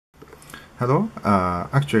Hello.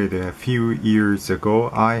 Actually, a few years ago,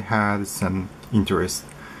 I had some interest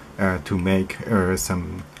to make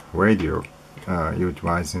some radio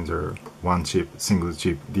utilizing the single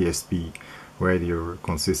chip DSP radio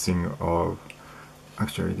consisting of,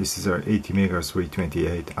 actually this is a 80 mega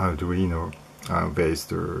 328 Arduino based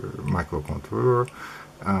microcontroller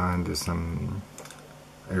and some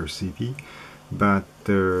LCD, but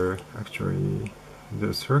actually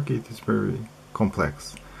the circuit is very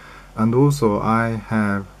complex. And also I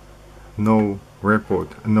have no record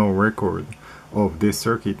of this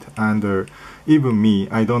circuit, and even me,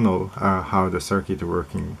 I don't know how the circuit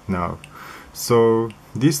working now. So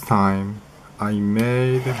this time I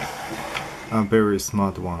made a very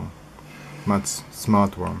smart one, much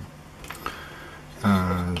smart one.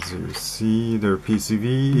 As you see, the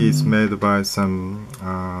PCB is made by some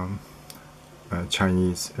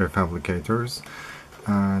Chinese fabricators,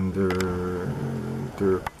 and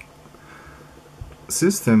the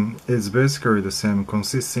system is basically the same,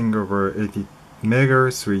 consisting of 80 mega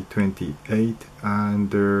 328 and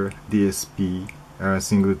DSP,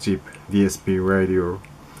 single chip DSP radio,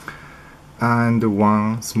 and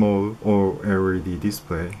one small OLED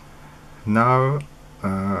display. Now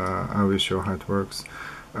I will show how it works.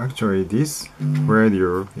 Actually, this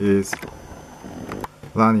radio is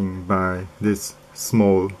running by this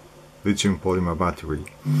small lithium polymer battery,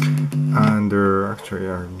 and actually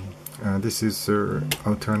this is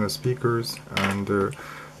alternate speakers, and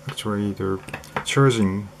actually the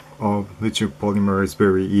charging of lithium polymer is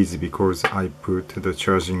very easy because I put the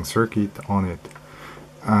charging circuit on it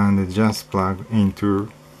and just plug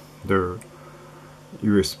into the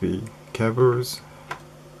USB cables.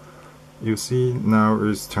 You see, now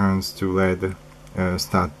it turns to LED,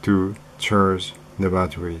 start to charge the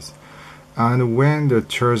batteries, and when the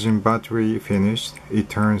charging battery finished, it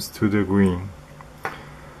turns to the green,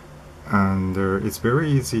 and it's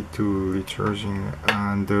very easy to recharging.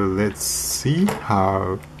 And let's see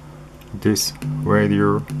how this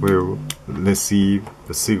radio will receive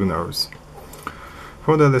the signals.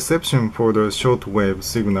 For the reception for the shortwave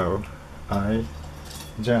signal, I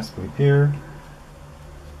just prepare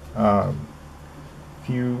a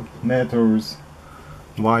few metals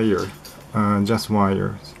wire, just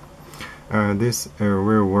wires. This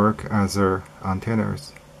will work as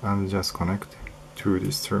antennas, and just connect to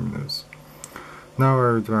these terminals. Now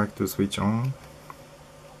I would like to switch on.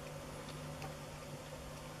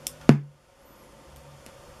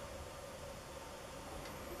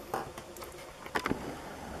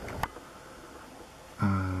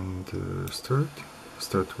 And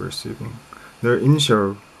start receiving. The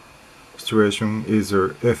initial situation is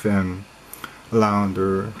FM around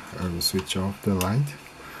switch off the light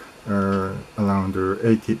around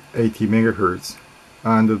 80 megahertz,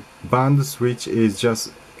 and the band switch is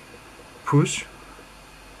just push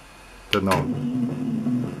the knob.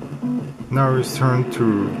 Now it's turned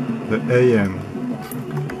to the AM.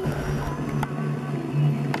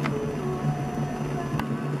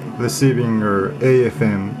 Receiving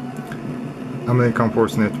AFM, American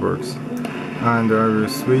Force Networks, and I will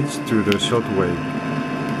switch to the shortwave.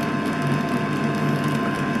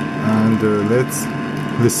 And let's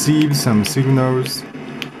receive some signals.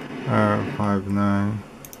 59.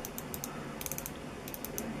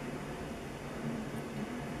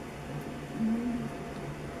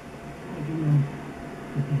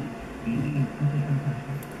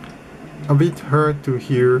 A bit hard to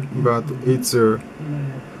hear, but it's a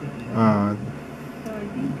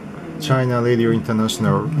China Radio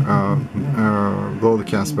International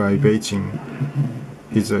broadcast by Beijing.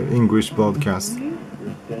 It's an English broadcast.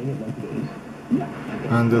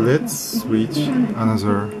 And let's switch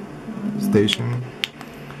another station.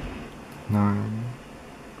 9.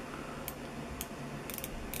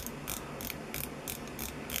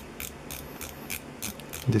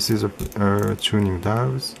 This is a tuning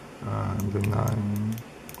dials, and the 9.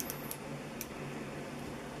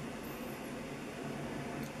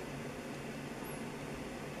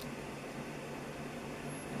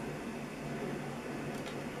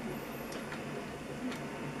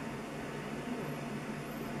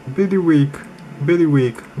 Very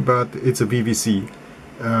weak, but it's a BBC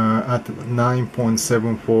at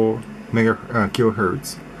 9.74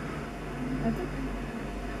 kilohertz.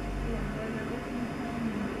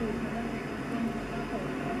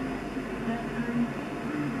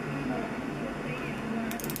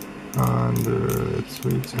 And let's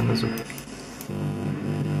switch another.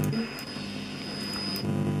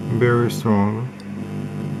 Very strong.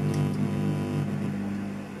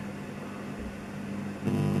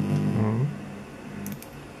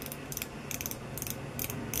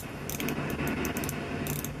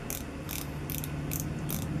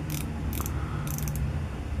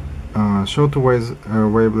 Shortwave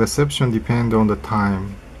wave reception depend on the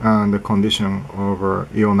time and the condition of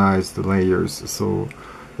ionized layers, so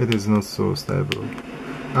it is not so stable.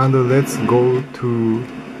 And let's go to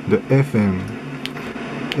the FM.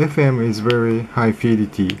 FM is very high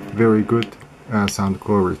fidelity, very good sound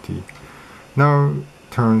quality. Now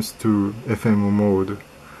turns to FM mode.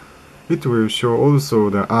 It will show also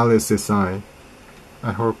the RSSI.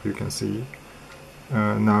 I hope you can see.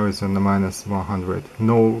 Now it's on the minus 100,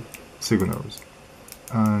 no signals.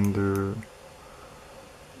 And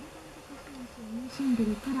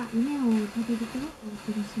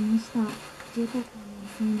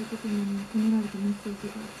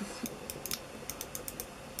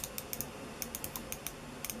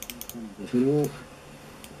それを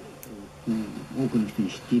多くの人に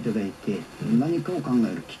知っていただいて、何かを考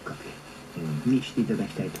えるきっかけにしていただ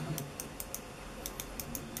きたいと思います。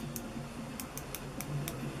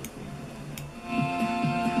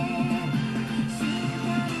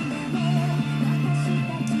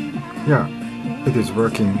Yeah, it is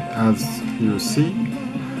working as you see.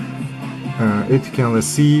 It can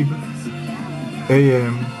receive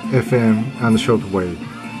AM, FM and shortwave.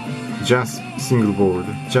 Just in single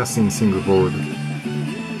board.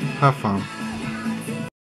 Have fun.